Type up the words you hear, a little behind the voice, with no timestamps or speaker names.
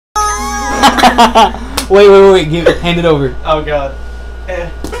Wait. Hand it over. Oh god.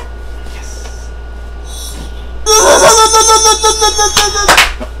 Yes.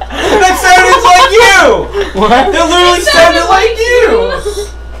 That sounded like you! What? That literally sounded like you!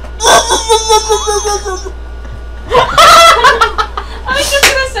 I was just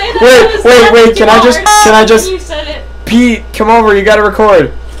gonna say that. Wait, can I just You said it. Pete, come over, you gotta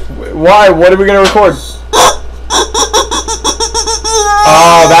record. Why? What are we gonna record?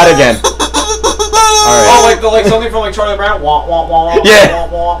 Oh, that again. Alright. Oh, like something from Charlie Brown? Wah, wah, wah, wah, Yeah. wah,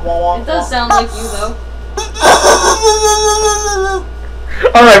 wah, wah, wah. It does sound like you though.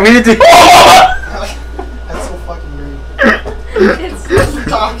 Alright, we need to. That's so fucking rude. It's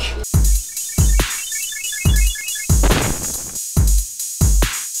Talk.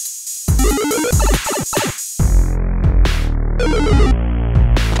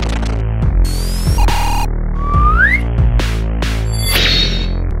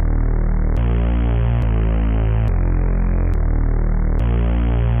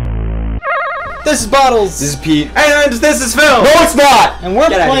 This is Bottles. This is Pete. And this is Phil. No, it's not! And we're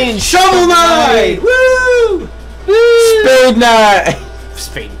Get out of playing here. Shovel Knight! Woo! Spade Night!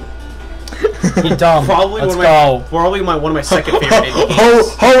 Spade. You dumb. Probably Let's one of my second favorite indie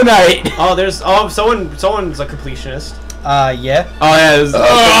games. Ho Night! Oh, someone's a completionist. Yeah. Oh yeah,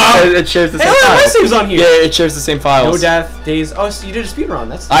 it shares the Hey, same look, my files. save's on here. Yeah, it shares the same files. No death, days. Oh, so you did a speedrun.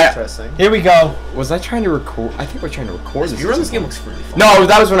 That's interesting. Here we go. Was I trying to record? I think we're trying to record this. Speedrun this game looks really fun. No,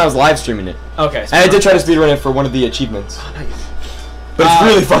 that was when I was live streaming it. Okay. And I did try to speedrun it for one of the achievements. Oh, nice. But it's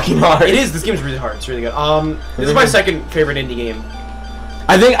really fucking hard. It is. This game's really hard. It's really good. This is my second favorite indie game.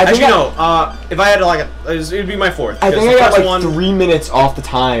 Actually, no. If I had to it'd be my fourth. I think I the got first like 3 minutes off the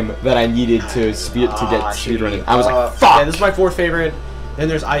time that I needed to get speedrunning. I was like, fuck. Yeah, this is my fourth favorite. Then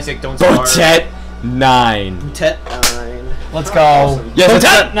there's Isaac. Don't Starve. Botet 9. Botet 9. Let's go. Awesome. Yes,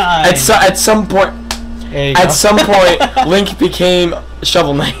 Botet 9. At some point, Link became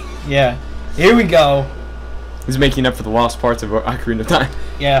Shovel Knight. Yeah. Here we go. He's making up for the lost parts of Ocarina of Time.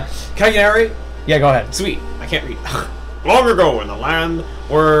 Yeah. Can I narrate? Yeah, go ahead. Sweet. I can't read. Long ago in the land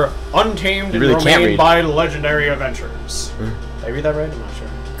were untamed You really and can't remained read. by legendary adventurers. Did I read that right? I'm not sure.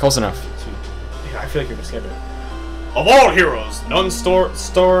 Close enough. Sweet. Yeah, I feel like you're gonna skip it. Of all heroes, none shone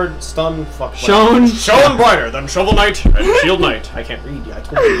brighter than Shovel Knight and Shield Knight. I can't read. I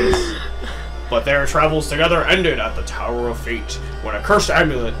told you this. But their travels together ended at the Tower of Fate, when a cursed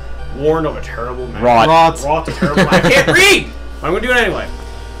amulet, warned of a terrible man. Rot. Wrought a terrible. I can't read. I'm gonna do it anyway.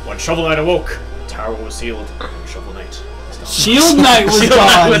 When Shovel Knight awoke, the tower was sealed, and Shovel Knight was gone. Shield Knight was Shield gone.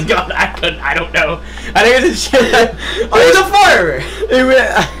 Knight was gone. I don't know. I think it's Shield Knight. Oh, he's a fire.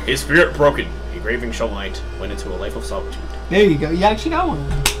 His spirit broken. The raving Shovel Knight went into a life of solitude. There you go. You actually got one.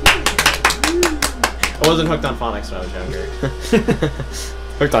 I wasn't hooked on phonics when I was younger.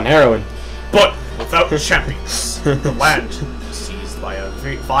 Hooked on heroin. But without champions, the land was seized by a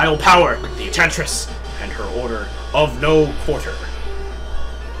vile power, the Enchantress, and her order of no quarter.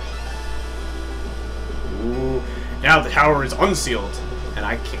 Ooh. Now the tower is unsealed, and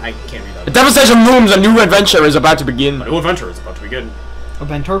I can't read that. The devastation looms. A new adventure is about to begin. A new adventure is about to begin.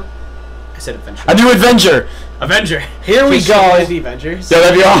 Adventure. I said adventure. A new adventure. Avenger. Here we Can go. play the Avengers. Yeah,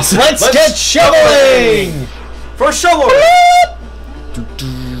 that'd be awesome. Let's get shoveling. For shovel.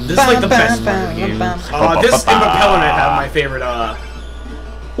 This is like the best part of the game. This and Propeller Knight have my favorite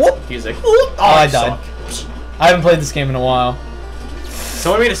music. Oh, I died. suck. I haven't played this game in a while.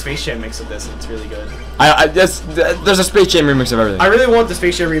 Someone made a Space Jam mix of this, and it's really good. There's a Space Jam remix of everything. I really want the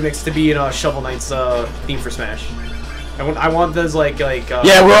Space Jam remix to be in Shovel Knight's theme for Smash. I want those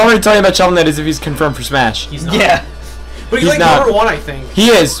Yeah, we're already talking about Shovel Knight as if he's confirmed for Smash. He's not. Yeah. But he's like not. number one, I think. He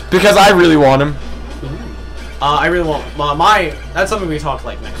is, because I really want him. I really want that's something we talk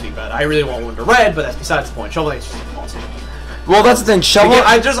next week about. I really want Wonder Red, but that's besides the point. Shovel Knight's just awesome. Well, that's the thing. Shovel.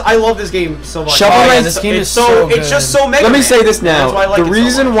 I love this game so much. Shovel Knight. This game is so good. It's just so mega. Let me say this now. That's why I like the it so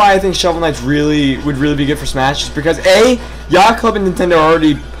reason much. why I think Shovel Knight's would really be good for Smash is because A, Yacht Club and Nintendo are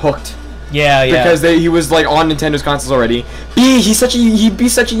already hooked. Yeah, yeah. Because he was on Nintendo's consoles already. B, he'd be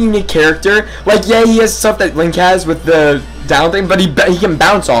such a unique character. Yeah, he has stuff that Link has with the down thing, but he can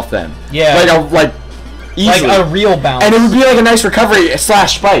bounce off them. Yeah. Easily. Like a real bounce. And it would be like a nice recovery /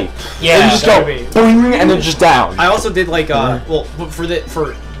 spike. Yeah. And you just go boing and then just down. I also did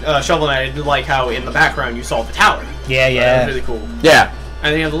for Shovel Knight, I did like how in the background you saw the tower. Yeah, That yeah. was really cool. Yeah.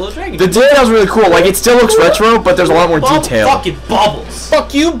 And then you have the little dragon. The detail was really cool. It still looks retro, but there's a lot more detail. Fucking bubbles.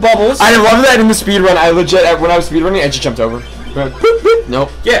 Fuck you, Bubbles. I love that in the speedrun. I legit, when I was speedrunning, I just jumped over. Boop, boop.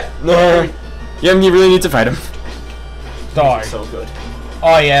 Nope. Yeah. No. You really need to fight him. Dog. So good.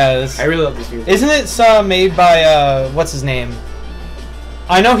 Oh yeah. I really love this music. Isn't it made by what's his name?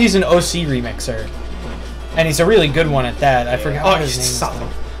 I know he's an OC remixer, and he's a really good one at that. I forgot what his name is.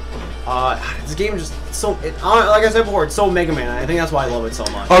 Stop. This game just so like I said before, it's so Mega Man. I think that's why I love it so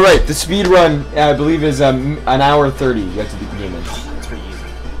much. All right, the speed run I believe is an hour 30. You have to beat the game in. It's pretty easy.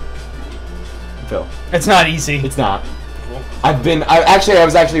 Phil, It's not easy. it's not. Cool. I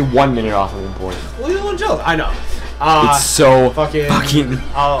was actually 1 minute off of one point. Well, you don't joke. I know. It's so fucking. Oh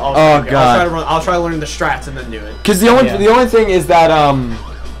I'll god. I'll try to learn the strats and then do it. Because the only thing is that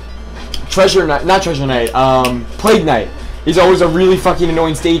Plague Night is always a really fucking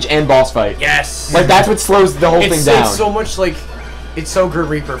annoying stage and boss fight. Yes. Like that's what slows the whole thing down. It's so much like, it's so Grid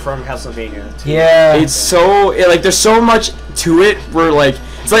Reaper from Castlevania. Too. Yeah. It's so like there's so much to it where like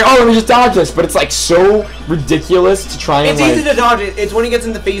it's like, oh, let me just dodge this, but it's like so ridiculous to try and It's easy to dodge it. It's when he gets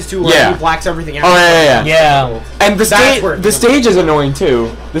into phase 2 where he blacks everything out. Oh yeah. Yeah. And the stage is annoying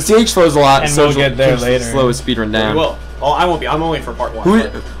too. The stage slows a lot, And so we'll get there later. Slow his speedrun down. Well, I won't be. I'm only for part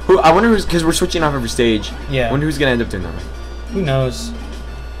 1. Who? I wonder who's, because we're switching off every stage. Yeah. I wonder who's gonna end up doing that. Who knows?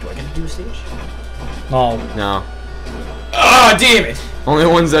 Do I get to do a stage? No. No. Ah, damn it! Only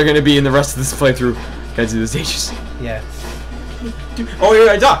ones that are gonna be in the rest of this playthrough. Gotta do the stages. Yeah. Oh, you're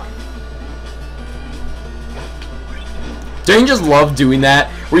a duck. Don't you just love doing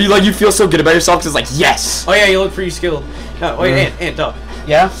that? Where you feel so good about yourself because it's like, yes! Oh yeah, you look pretty skilled. No, wait, Ant, duck.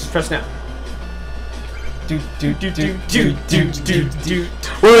 Yeah. Just press now. Do. Wait,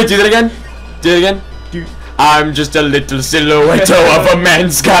 do that again? Do it again? I'm just a little silhouette of a man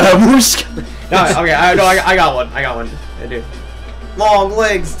Scaramouche. No, okay, I got one. I do. Long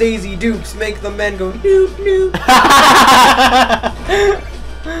legs, Daisy Dukes, make the men go doop doop.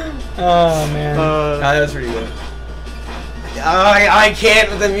 Oh man. That was pretty good. I can't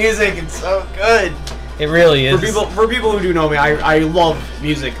with the music. It's so good. It really is. For people who do know me, I love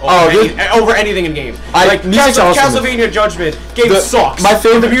music Oh, over anything in game. Like music's awesome. Castlevania Judgment game sucks. My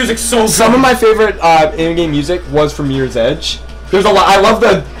favorite, but the music's so good. Some of my favorite in-game music was from Mirror's Edge. There's a lot. I love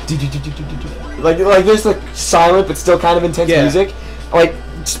the like there's like silent but still kind of intense music. Like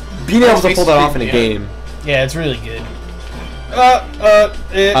just being able to pull that off in a game. Yeah, it's really good. Like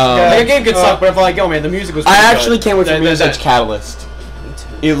a game could suck, but if like, oh man, the music was. I actually can't wait for Mirror's Edge Catalyst.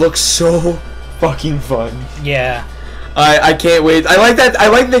 It looks so fucking fun. Yeah. I can't wait. I like that. I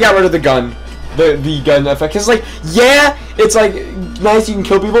like they got rid of the gun, the gun effect. Cause like, yeah, it's like nice you can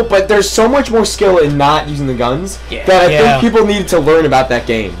kill people, but there's so much more skill in not using the guns that I think people needed to learn about that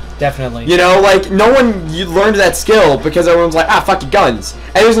game. Definitely. You know, like no one learned that skill because everyone's like, ah, fuck your guns.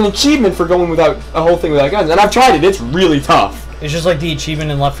 And there's an achievement for going without a whole thing without guns, and I've tried it. It's really tough. It's just like the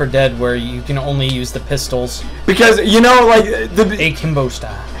achievement in Left 4 Dead where you can only use the pistols. Because you know, like Akimbo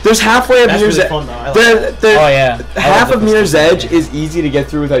style. there's halfway of Mirror's Edge. Oh yeah. Half of Mirror's Edge is easy to get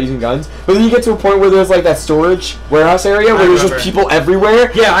through without using guns, but then you get to a point where there's like that storage warehouse area where there's just people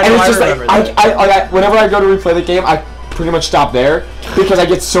everywhere. Yeah, I know. And it's just I like I whenever I go to replay the game, I pretty much stop there because I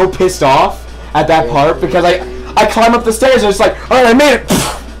get so pissed off at that part because I climb up the stairs and it's like, all right, I made it.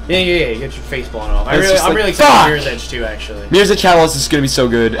 Yeah, you get your face blown off. I'm like, really excited for Mirror's Edge too, actually. Mirror's Edge Catalyst is gonna be so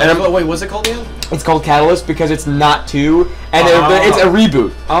good. And wait, what's it called again? it's called Catalyst because it's not 2, and it's a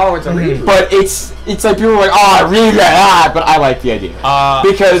reboot. Oh, it's a reboot. But it's like people are like, oh, really? But I like the idea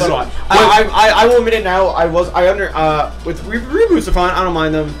because so do I will admit it now. With reboots are fine. I don't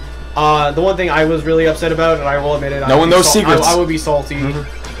mind them. The one thing I was really upset about, and I will admit it, no one knows secrets. I would be salty.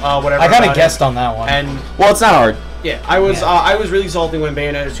 Whatever. I kind of guessed on that one. And well, it's not hard. yeah, I was really salty when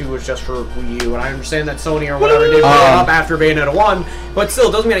Bayonetta 2 was just for Wii U, and I understand that Sony or whatever did put it up after Bayonetta 1, but still,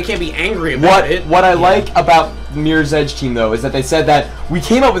 it doesn't mean I can't be angry about it. What I like about the Mirror's Edge team, though, is that they said that we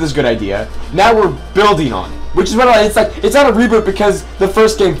came up with this good idea, now we're building on it. Which is what it's like. It's not a reboot because the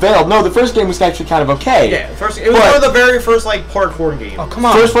first game failed. No, the first game was actually kind of okay. Yeah, it was one of the very first like parkour games. Oh come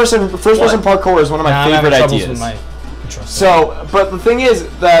on! First person parkour is one of my favorite ideas. So, but the thing is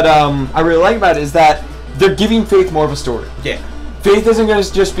that I really like about it is that they're giving Faith more of a story. Yeah. Faith isn't going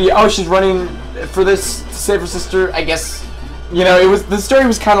to just be, oh, she's running for this to save her sister. I guess, you know, the story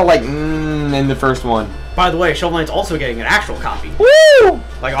was kind of like in the first one. By the way, Shovel Knight's also getting an actual copy. Woo!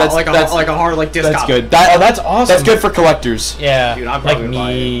 Like a hard disc that's copy. Good. That's awesome. That's good for collectors. Yeah. Dude, I'm like probably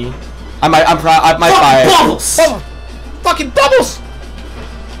me. buy it. I might buy it. Bubbles! Fucking bubbles!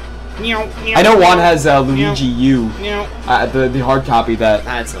 I know Juan has Luigi U, the hard copy that.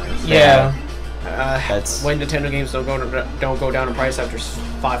 That's nice. Yeah. That's when Nintendo games don't go down in price after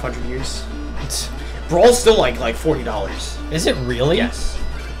 500 years. Brawl's still like $40. Is it really? Yes.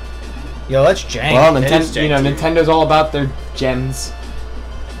 Yo, that's jank. Well, Nintendo's all about their gems.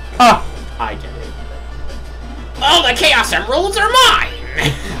 I get it. Oh, the Chaos Emeralds are mine!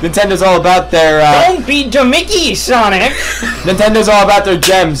 Nintendo's all about their. Don't be Mickey, Sonic. Nintendo's all about their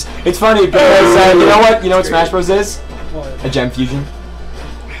gems. It's funny because you know what? You know what Smash Bros is? What? A gem fusion.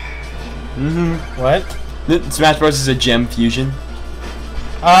 What? Smash Bros is a gem fusion.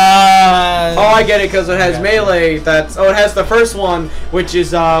 Oh, I get it because it has melee. It has the first one, which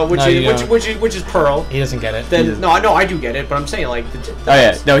is which is Pearl. He doesn't get it. Then no, I do get it, but I'm saying like. Oh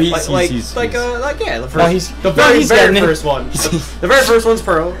yeah, no, he's the first, No, very getting it. first one. The very first one's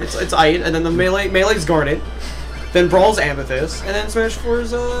Pearl. It's Ite, and then the melee's Garnet. Then Brawl's Amethyst, and then Smash 4's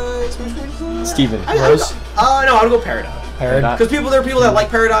Steven. Rose. No, I would go Peridot. Peridot. Because there are people that like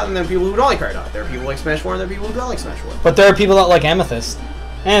Peridot, and there are people who don't like Peridot. There are people who like Smash 4, and there are people who don't like Smash 4. But there are people that like Amethyst.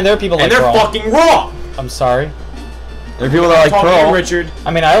 And there are people And like they're Brawl. fucking wrong! I'm sorry. There are people that like Talking to Pearl. Richard.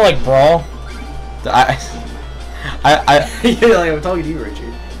 I mean, I like Brawl. I Yeah, like, I'm talking to you,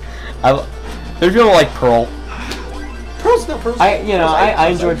 Richard. there are people that like Pearl. Pearl's I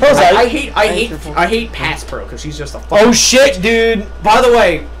enjoy Pearl's Pearl. I hate past Pearl because she's just a fucking. Oh shit, dude! By the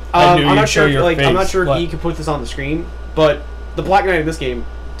way, I knew I'm not you'd show sure. your I'm not face. sure What? if he can put this on the screen, but the Black Knight in this game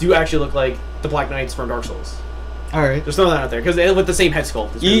do actually look like the Black Knights from Dark Souls. All right. Just throw that out there because with the same head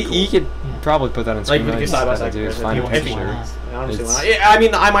sculpt. It's really cool. You could probably put that on screen. Like, we could side by side. It's comparison. fine. If you Sure. want. I don't see It's- why not. Yeah, I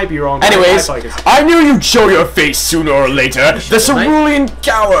mean, I might be wrong. but Anyways, I feel like I knew you'd show your face sooner or later. The Cerulean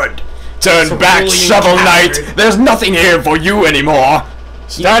Coward. Turn back, Cerulean Shovel Coward. Knight. There's nothing here for you anymore.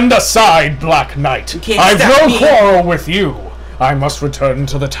 Stand aside, Black Knight. can't I've stop no me. quarrel with you. I must return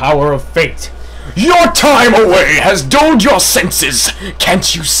to the Tower of Fate. Your time away has dulled your senses.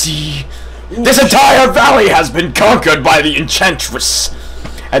 Can't you see? This entire valley has been conquered by the Enchantress.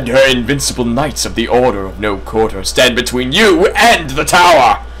 And her invincible knights of the Order of No Quarter stand between you and the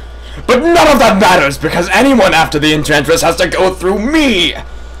tower. But none of that matters because anyone after the Enchantress has to go through me.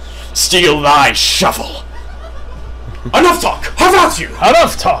 Steal thy shovel. enough talk. How about you?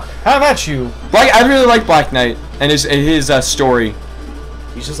 Enough talk. How about you? Like, I really like Black Knight and his story.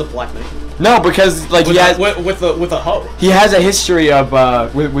 He's just a Black Knight. No, because like With he has a hoe. he has a history of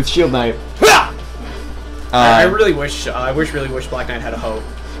with Shield Knight. I really wish Black Knight had a hoe.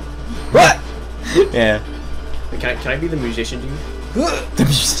 What? Yeah. Can I be the musician, dude? The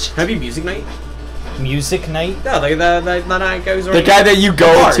musician. Can I be Music Knight? Music Knight? Yeah, like the guy who's The guy that you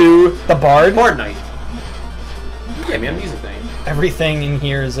go Bard. to. The Bard? Bard Knight. Yeah, man, Music Knight. Everything in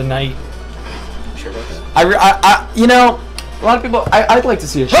here is a knight. Sure about that? I you know, a lot of people. I'd like to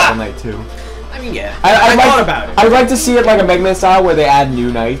see a Shovel Knight too. I mean, yeah. I thought like, about it. I'd like to see it like a Mega Man style where they add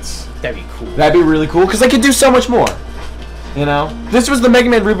new knights. That'd be cool. That'd be really cool because they could do so much more. You know, this was the Mega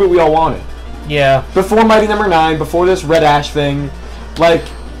Man reboot we all wanted. Yeah. Before Mighty Number 9, before this Red Ash thing, like,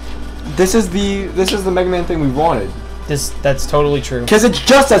 this is the Mega Man thing we wanted. That's totally true. Because it's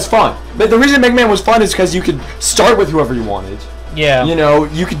just as fun. But the reason Mega Man was fun is because you could start with whoever you wanted. Yeah. You know,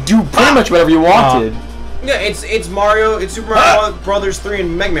 you could do pretty much whatever you wanted. Yeah, it's Super Mario Brothers 3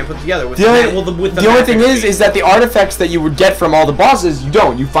 and Mega Man put together with The only, with the only thing is that the artifacts that you would get from all the bosses, you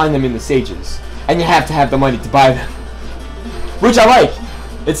don't. You find them in the stages. And you have to have the money to buy them. Which I like.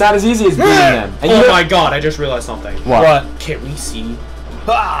 It's not as easy as beating them. And oh my god, I just realized something. What? Can we see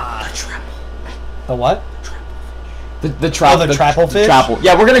Ah! a trap? The what? The trap. Oh, the trapple fish? Trapple.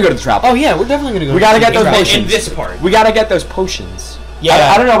 Yeah, we're gonna go to the trapple. Oh yeah, we're definitely gonna go. We gotta get those Trapple. potions. In this part. We gotta get those potions.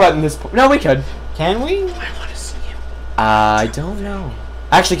 Yeah. I don't know about in this. No, we could. Can we? I want to see him. I don't know.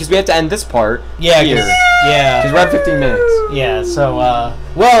 Actually, because we have to end this part. Yeah. Here. Yeah. Because we're at 15 minutes. Yeah. So,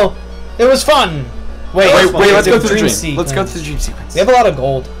 well, it was fun. Wait, Wait, let's go the through the dream. sequence. Let's go through the dream sequence. We have a lot of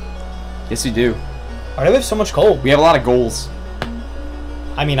gold. Yes, we do. Why do we have so much gold? We have a lot of goals.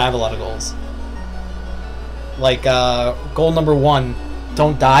 I mean, I have a lot of goals. Like, goal number 1,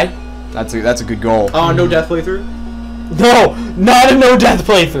 don't die. That's a good goal. No death playthrough? No, not a no death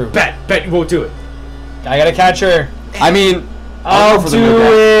playthrough. Bet you won't do it. I gotta catch her. I mean, I'll go for the do no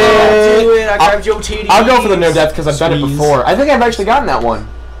death. it. Do it. I grabbed your titties. I'll go for the no death because I've done it Squeeze. before. I think I've actually gotten that one.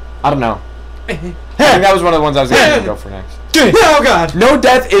 I don't know. I think that was one of the ones I was going to go for next. Oh god. No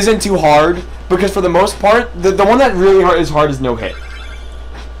death isn't too hard because for the most part, the one that really is hard is no hit.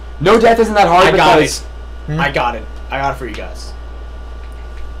 No death isn't that hard I got because it. I got it. I got it for you guys.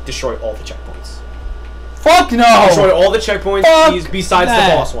 Destroy all the checkpoints. Fuck no. Destroy all the checkpoints Fuck besides that.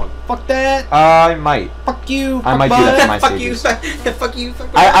 the boss one. Fuck that. I might. Fuck you. I might do that for my stages. Fuck you.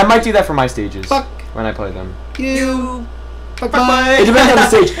 I might do that for my stages. Fuck when I play them. you. Fuck It depends on the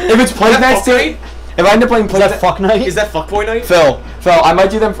stage. If it's Plague Night stage, if I end up playing Plague Night, Fuck night. Is that fuckboy night? Phil, I might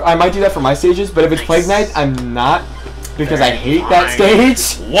do them. I might do that for my stages. But if it's Plague Night, I'm not because I hate that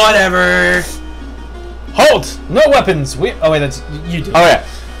stage. Whatever. Halt! No weapons. Oh wait, that's you do. Oh yeah.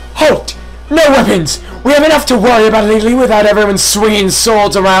 Halt! No weapons! We have enough to worry about lately without everyone swinging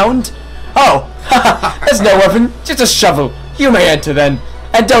swords around. Oh, haha, there's no weapon, just a shovel. You may enter then.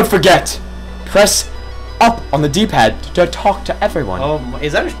 And don't forget, press up on the D-pad to talk to everyone. Oh,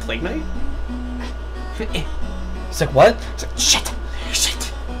 is that a plague knight? It's like, what? It's like, shit.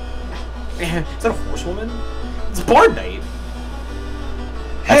 Is that a horsewoman? It's a bard knight.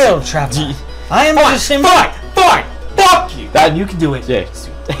 Hail, traveler. I am just Fine! Fuck you! That, You can do it. yeah,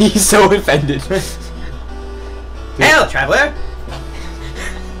 he's so offended. Hail, traveler!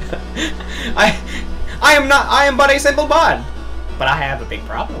 I am but a simple bard. But I have a big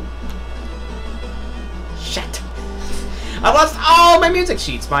problem. Shit. I lost all my music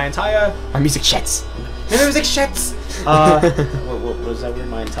sheets, my music shits. music sheets. What was that word?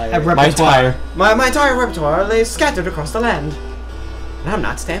 My entire My entire repertoire lay scattered across the land. And I'm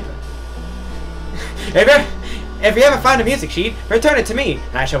not stamping. If you ever find a music sheet, return it to me,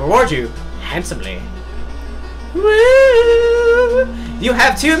 and I shall reward you handsomely. Woo! You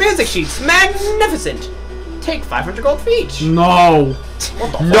have 2 music sheets. Magnificent. Take 500 gold for each. No.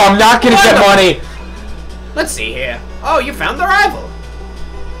 What the No, fuck? I'm not gonna get money. Let's see here. Oh, you found the rival.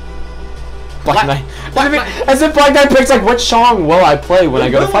 Black Knight. Black Knight. As if Black Knight picks like, what song will I play when I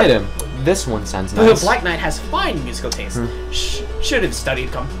go to fight him? This one sounds The nice. Black Knight has fine musical taste. Should have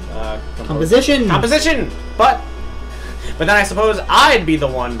studied Composition. composition, but then I suppose I'd be the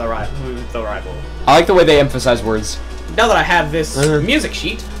one the rival. I like the way they emphasize words. Now that I have this music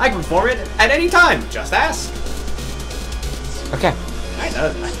sheet, I can perform it at any time. Just ask. Okay.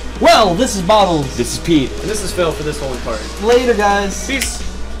 Well, this is Bottles. This is Pete. And this is Phil for this holy part. Later, guys. Peace.